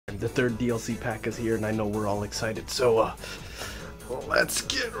the third DLC pack is here, and I know we're all excited, so, let's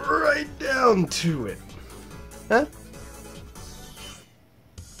get right down to it. Huh?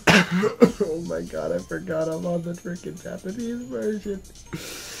 Oh my god, I forgot I'm on the freaking Japanese version.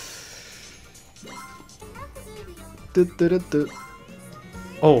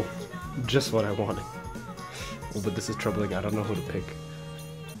 Oh, just what I wanted. Oh, but this is troubling, I don't know who to pick.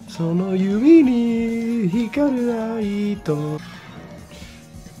 Sono yumi ni hikaru aito.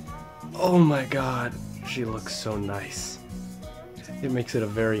 Oh my god, she looks so nice. It makes it a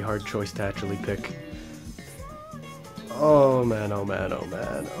very hard choice to actually pick. Oh man, oh man, oh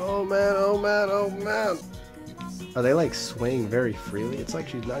man, oh man, oh man, oh man. Are they like swaying very freely? It's like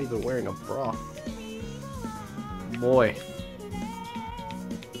she's not even wearing a bra. Boy.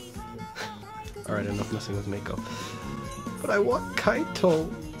 Alright, enough messing with Mako. But I want Kaito.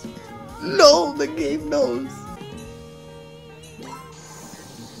 No, the game knows.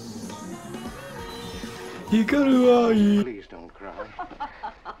 Hikaru ai. Please don't cry.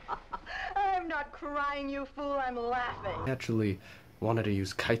 I'm not crying, you fool, I'm laughing. I actually wanted to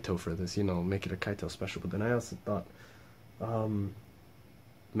use Kaito for this, you know, make it a Kaito special, but then I also thought,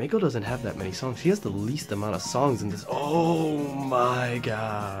 Mako doesn't have that many songs. She has the least amount of songs in this. Oh my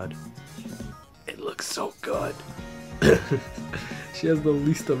god. It looks so good. She has the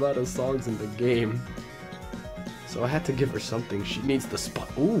least amount of songs in the game. So I had to give her something. She needs the spot.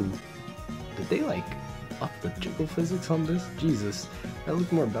 Ooh. Did they like up the jiggle physics on this? Jesus. That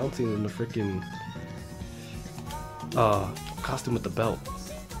looked more bouncy than the freaking costume with the belt.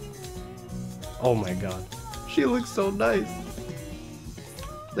 Oh my god. She looks so nice.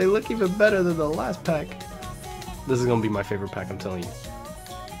 They look even better than the last pack. This is gonna be my favorite pack, I'm telling you.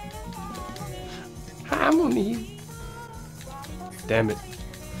 Harmony. Damn it.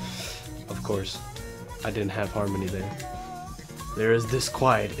 Of course, I didn't have harmony there. There is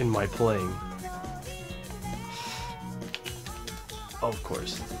disquiet in my playing. Of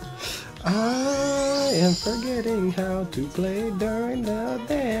course. I am forgetting how to play during the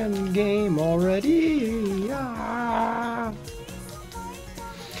damn game already. Ah.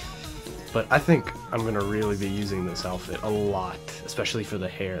 But I think I'm gonna really be using this outfit a lot, especially for the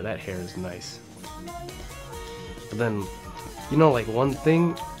hair. That hair is nice. But then, you know, like one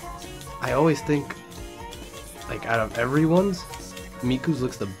thing, I always think, like out of everyone's, Miku's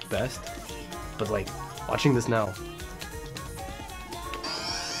looks the best. But like, watching this now,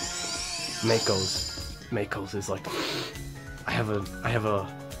 Mako's is like, I have a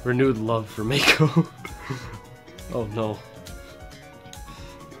renewed love for Mako. Oh no.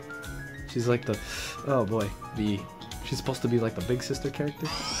 She's like the, oh boy, she's supposed to be like the big sister character?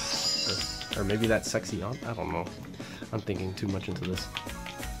 Or maybe that sexy aunt? I don't know. I'm thinking too much into this.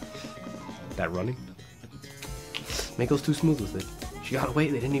 That running? Mako's too smooth with it. She got away,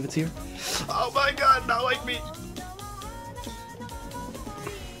 they didn't even see her. Oh my god, not like me!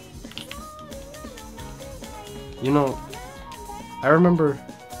 You know, I remember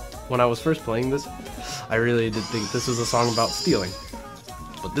when I was first playing this, I really did think this was a song about stealing.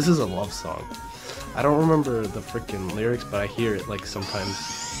 But this is a love song. I don't remember the freaking lyrics, but I hear it like sometimes.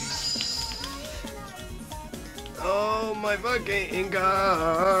 Oh my fucking god!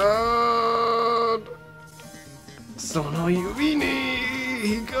 Sono yumi ni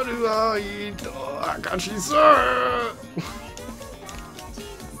hikaru aito akashi-sa.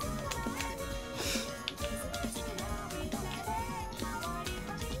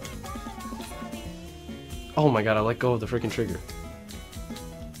 Oh my god, I let go of the freaking trigger.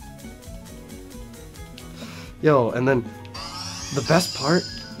 Yo, and then the best part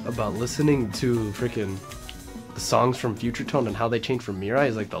about listening to freaking the songs from Future Tone and how they change from Mirai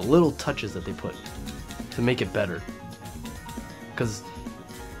is like the little touches that they put to make it better. Cause,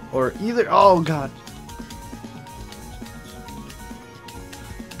 or either, oh god.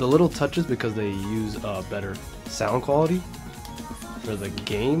 The little touches because they use better sound quality for the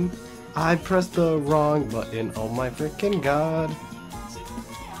game. I pressed the wrong button, oh my freaking god.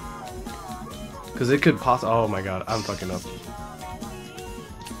 Cause it could possibly, oh my god, I'm fucking up.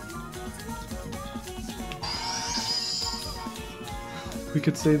 We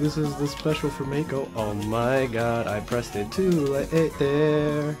could say this is the special for Mako. Oh my god, I pressed it too late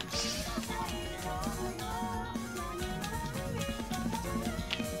there.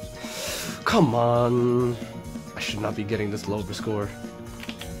 Come on. I should not be getting this low of a score.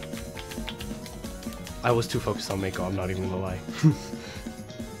 I was too focused on Mako, I'm not even gonna lie.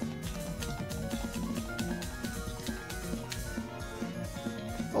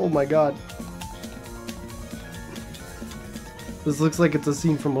 Oh my god. This looks like it's a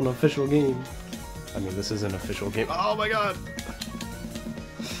scene from an official game. I mean, this is an official game. Oh my god!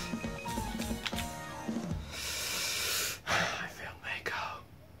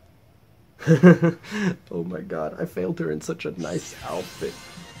 Oh my god, I failed her in such a nice outfit.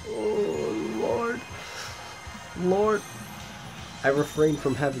 Oh Lord. Lord. I refrain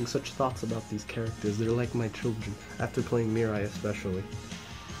from having such thoughts about these characters. They're like my children. After playing Mirai especially.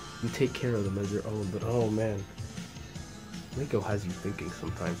 You take care of them as your own, but oh man. Mako has you thinking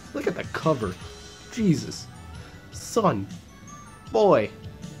sometimes. Look at the cover. Jesus. Son. Boy.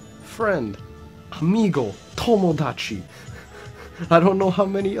 Friend. Amigo. Tomodachi. I don't know how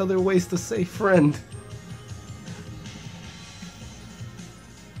many other ways to say friend.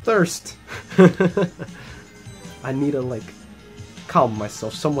 Thirst. I need to like calm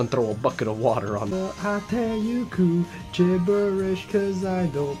myself. Someone throw a bucket of water on me. I tell you cool gibberish cause I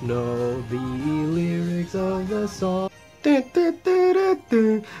don't know the lyrics of the song. Dun dun dun dun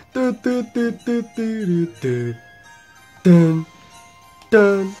dun dun dun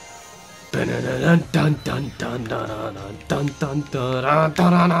dun.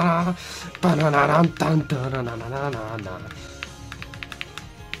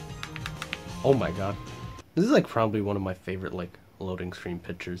 Oh my god. This is like probably one of my favorite like loading screen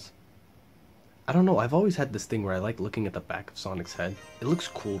pictures. I don't know, I've always had this thing where I like looking at the back of Sonic's head. It looks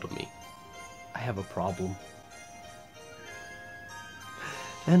cool to me. I have a problem.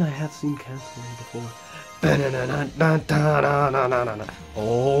 And I have seen canceling before.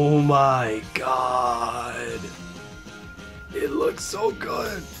 Oh my god. It looks so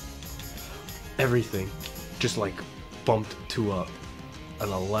good. Everything just like bumped to an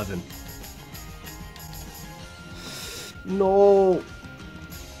 11. No.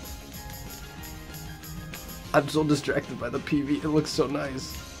 I'm so distracted by the PV. It looks so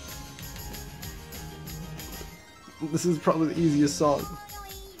nice. This is probably the easiest song.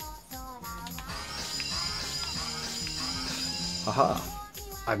 Haha,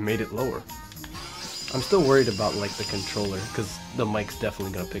 I've made it lower. I'm still worried about like the controller because the mic's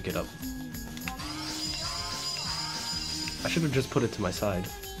definitely gonna pick it up. I should have just put it to my side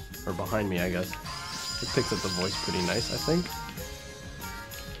or behind me, I guess. It picks up the voice pretty nice, I think.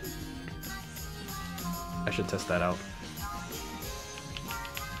 I should test that out.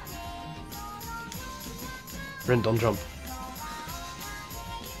 Rin, don't jump.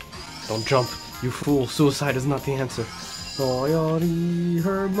 Don't jump, you fool. Suicide is not the answer. Sayori,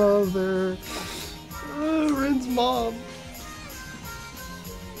 her mother, Rin's mom.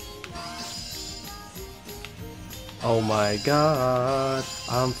 Oh my god,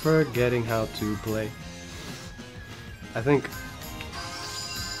 I'm forgetting how to play. I think,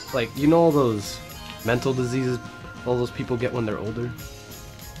 like, you know all those mental diseases all those people get when they're older?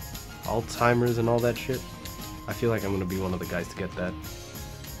 Alzheimer's and all that shit? I feel like I'm gonna be one of the guys to get that.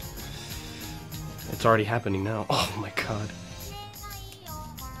 It's already happening now. Oh my god.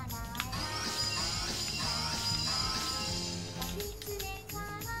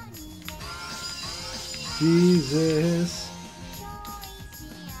 Jesus.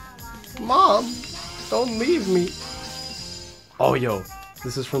 Mom, don't leave me. Oh yo,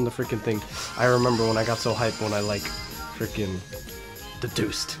 this is from the freaking thing. I remember when I got so hyped when I like freaking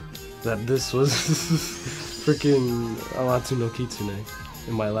deduced that this was freaking Amatsu no Kitsune.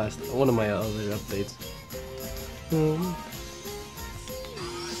 In my last, one of my other updates.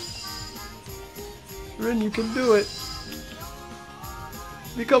 Rin, you can do it.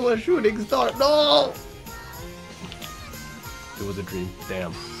 Become a shooting star. No! It was a dream.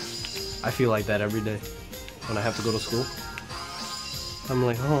 Damn. I feel like that every day. When I have to go to school. I'm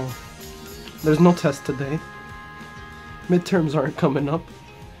like, oh, there's no test today. Midterms aren't coming up.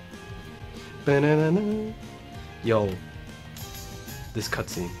 Ba-na-na-na. Yo. This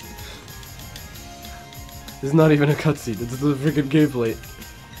cutscene. It's not even a cutscene, it's the freaking gameplay.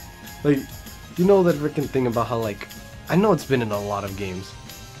 Like, you know that freaking thing about how, like, I know it's been in a lot of games.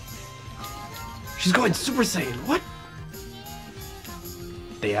 She's going Super Saiyan, what?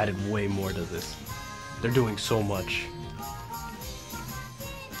 They added way more to this. They're doing so much.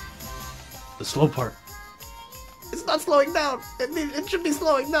 The slow part. It's not slowing down! It should be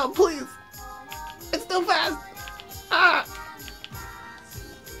slowing down, please! It's still fast! Ah!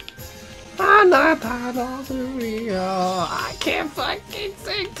 I can't fucking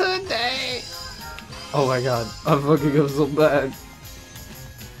sing today. Oh my god, I'm fucking up so bad.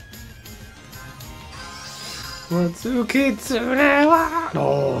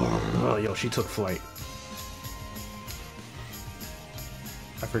 Oh, yo, she took flight.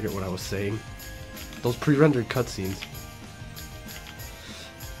 I forget what I was saying. Those pre-rendered cutscenes.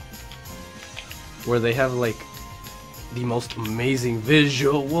 Where they have like the most amazing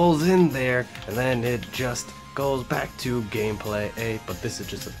visuals in there, and then it just goes back to gameplay. But this is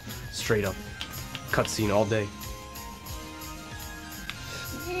just a straight up cutscene all day.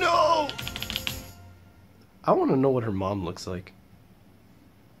 No! I want to know what her mom looks like.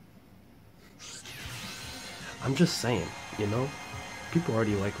 I'm just saying, you know? People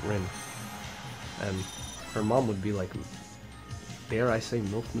already like Rin. And her mom would be like, dare I say,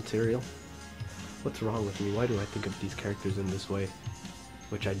 milk material? What's wrong with me? Why do I think of these characters in this way?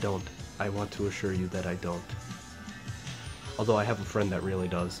 Which I don't. I want to assure you that I don't. Although I have a friend that really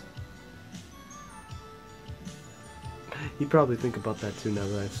does. You'd probably think about that too now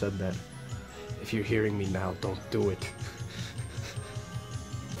that I've said that. If you're hearing me now, don't do it.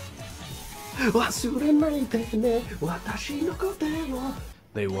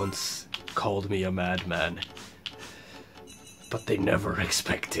 They once called me a madman, but they never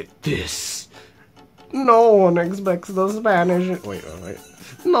expected this. No one expects the Spanish... Wait.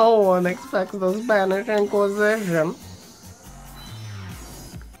 No one expects the Spanish Inquisition.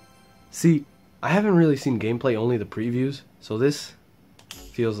 See, I haven't really seen gameplay, only the previews, so this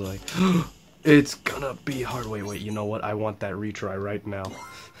feels like... It's gonna be hard. Wait, you know what? I want that retry right now.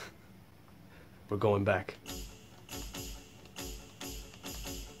 We're going back.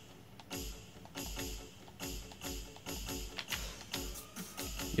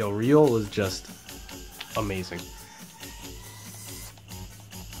 Yo, Riol is just amazing.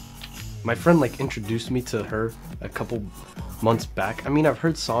 My friend like introduced me to her a couple months back. I mean, I've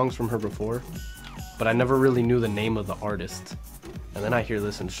heard songs from her before, but I never really knew the name of the artist. And then I hear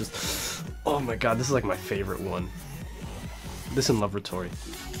this and it's just, oh my god, this is like my favorite one. This and Laboratory.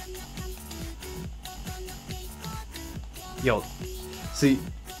 Yo, see.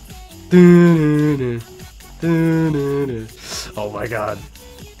 Oh my god.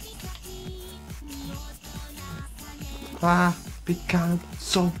 I'm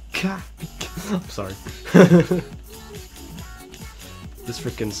sorry. This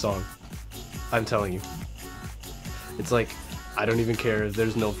freaking song. I'm telling you. It's like, I don't even care if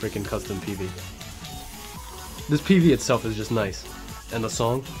there's no freaking custom PV. This PV itself is just nice. And the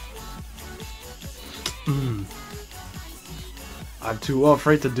song? I'm too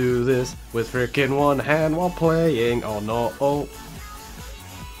afraid to do this with freaking one hand while playing. Oh no. Oh.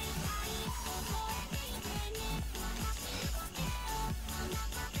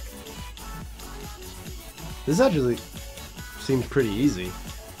 This actually seems pretty easy.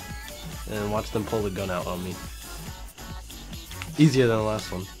 And watch them pull the gun out on me. Easier than the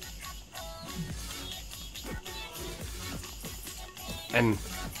last one. And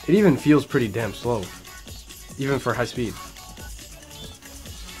it even feels pretty damn slow. Even for high speed.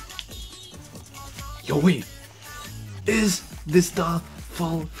 Yo, wait. Is this the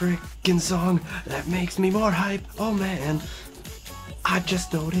full frickin' song that makes me more hype? Oh man. I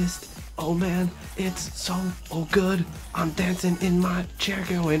just noticed. Oh man, it's so good. I'm dancing in my chair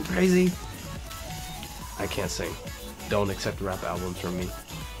going crazy. I can't sing. Don't accept rap albums from me.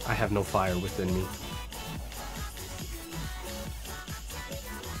 I have no fire within me.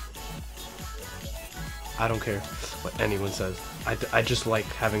 I don't care what anyone says. I just like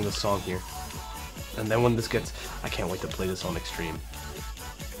having the song here. And then when this gets... I can't wait to play this on Extreme.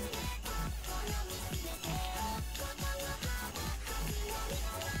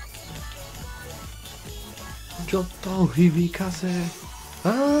 Joto hibikase.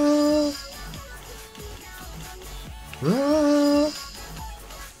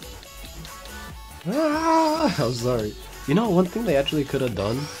 I'm sorry. You know, one thing they actually could have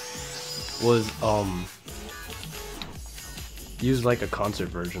done was use like a concert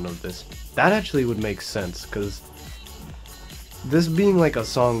version of this. That actually would make sense, because this being like a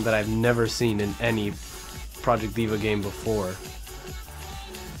song that I've never seen in any Project Diva game before,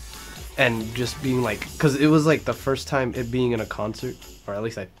 and just being like, because it was like the first time it being in a concert, or at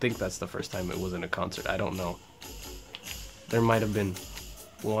least I think that's the first time it was in a concert. I don't know. There might have been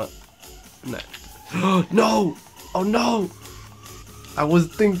one. No. No! Oh no! I was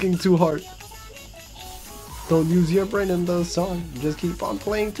thinking too hard. Don't use your brain in the song. Just keep on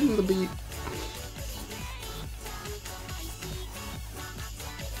playing to the beat.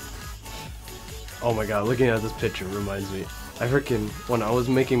 Oh my god, looking at this picture reminds me. I freaking, when I was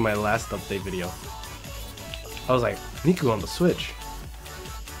making my last update video, I was like, Miku on the Switch.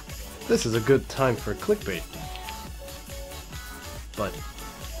 This is a good time for clickbait. But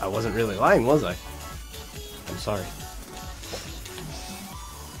I wasn't really lying, was I? I'm sorry.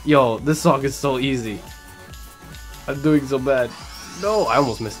 Yo, this song is so easy. I'm doing so bad. No, I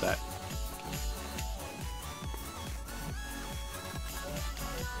almost missed that.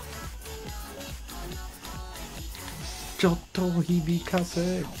 Joto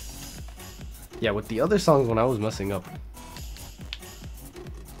hibikase. Yeah, with the other songs when I was messing up,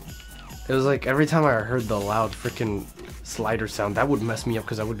 it was like every time I heard the loud freaking slider sound, that would mess me up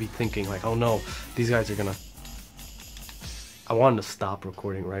because I would be thinking like, oh no, these guys are gonna I wanted to stop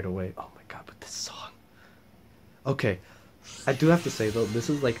recording right away. Oh my god, but this song. Okay, I do have to say though, this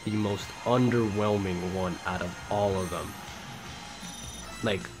is like the most underwhelming one out of all of them.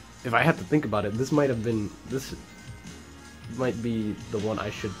 Like, if I had to think about it, this might be the one I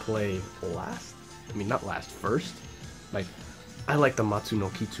should play last. I mean, not last, first. Like, I like the Matsu no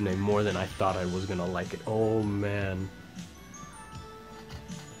Kitsune more than I thought I was gonna like it. Oh man.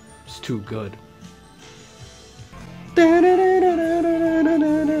 It's too good.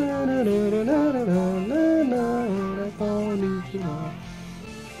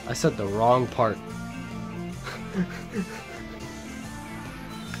 I said the wrong part.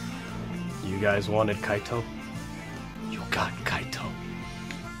 You guys wanted Kaito? You got Kaito.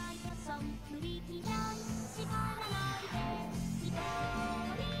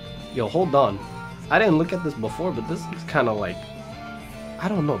 Yo, hold on. I didn't look at this before, but this is kind of like... I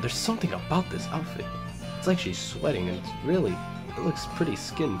don't know, there's something about this outfit. It's like she's sweating, and it's really... It looks pretty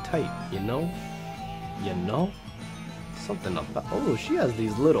skin tight, you know? You know? Something about... Oh, she has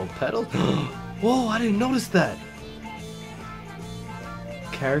these little petals. Whoa, I didn't notice that!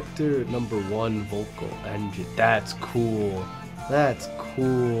 Character number 1 vocal engine. That's cool. That's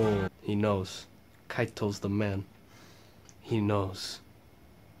cool. He knows. Kaito's the man. He knows.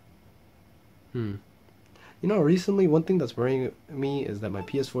 You know, recently, one thing that's worrying me is that my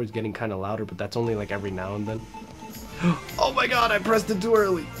PS4 is getting kind of louder, but that's only like every now and then. Oh my god, I pressed it too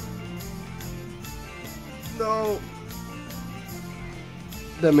early! No!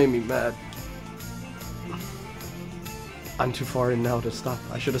 That made me mad. I'm too far in now to stop.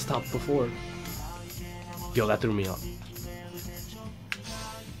 I should have stopped before. Yo, that threw me off.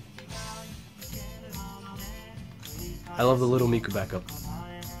 I love the little Miku backup.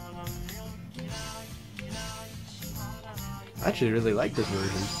 I actually really like this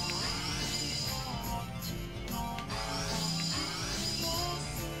version.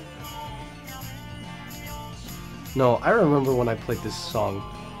 No, I remember when I played this song.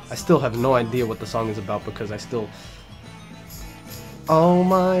 I still have no idea what the song is about because I still... Oh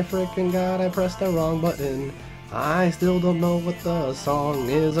my freaking god, I pressed the wrong button. I still don't know what the song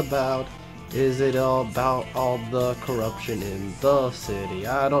is about. Is it all about all the corruption in the city?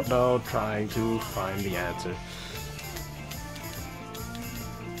 I don't know, trying to find the answer.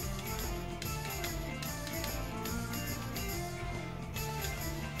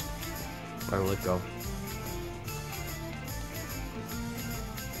 Alright, let go.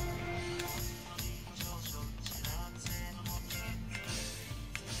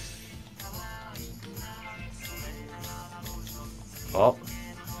 Oh.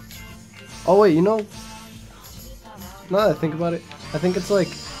 Oh wait, you know, now that I think about it, I think it's like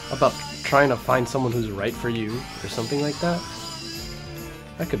about trying to find someone who's right for you or something like that.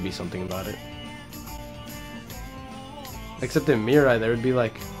 That could be something about it. Except in Mirai, there would be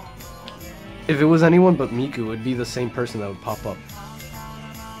like, if it was anyone but Miku, it would be the same person that would pop up.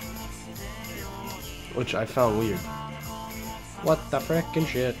 Which I found weird. What the frickin'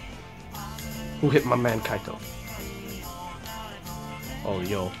 shit? Who hit my man Kaito? Oh,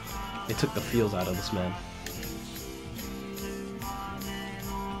 yo. They took the feels out of this man.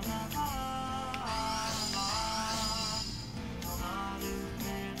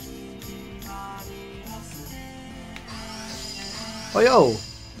 Oh, yo!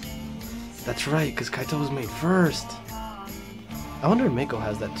 That's right, because Kaito was made first. I wonder if Mako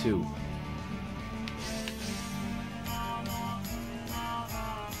has that too.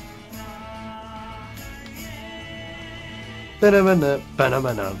 My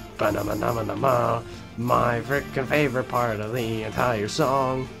frickin' favorite part of the entire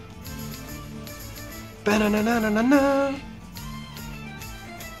song.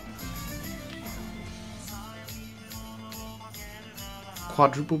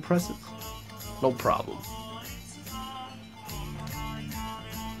 Quadruple presses? No problem.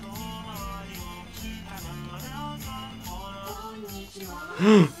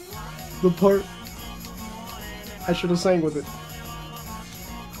 The part I should have sang with it.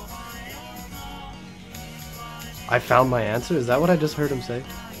 I found my answer? Is that what I just heard him say?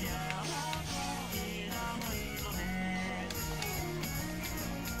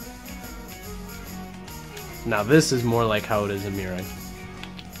 Now this is more like how it is in Mirai.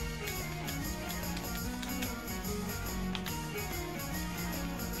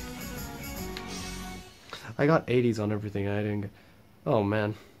 I got 80s on everything. I didn't get... Oh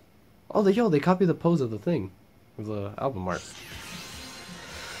man. Oh, they copied the pose of the thing. Of the album art.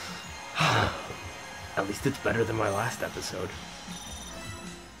 At least it's better than my last episode.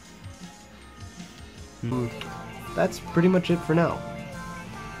 That's pretty much it for now.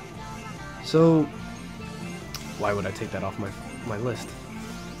 So, why would I take that off my list?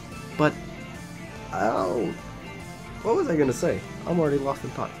 But what was I gonna say? I'm already lost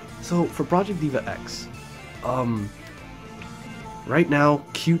in thought. So for Project Diva X, right now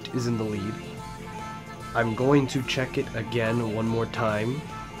Cute is in the lead. I'm going to check it again one more time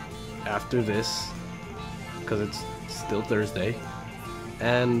after this, because it's still Thursday,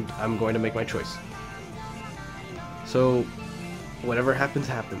 and I'm going to make my choice. So whatever happens,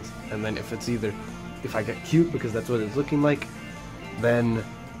 happens. And then if I get Cute, because that's what it's looking like, then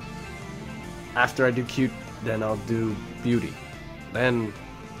after I do Cute, then I'll do Beauty. Then,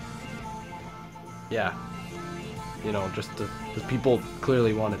 yeah, you know, just because people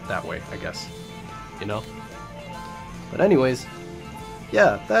clearly want it that way, I guess, you know? But anyways,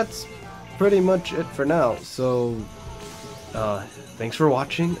 yeah, that's pretty much it for now. So, thanks for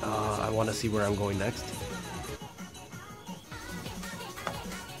watching. I want to see where I'm going next.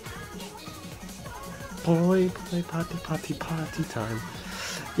 Boy, play party time.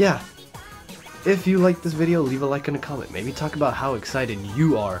 Yeah. If you like this video, leave a like and a comment. Maybe talk about how excited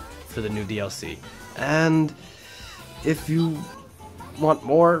you are for the new DLC. And if you want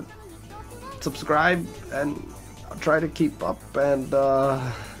more, subscribe, and I'll try to keep up, and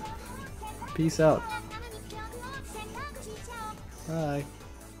peace out. Bye.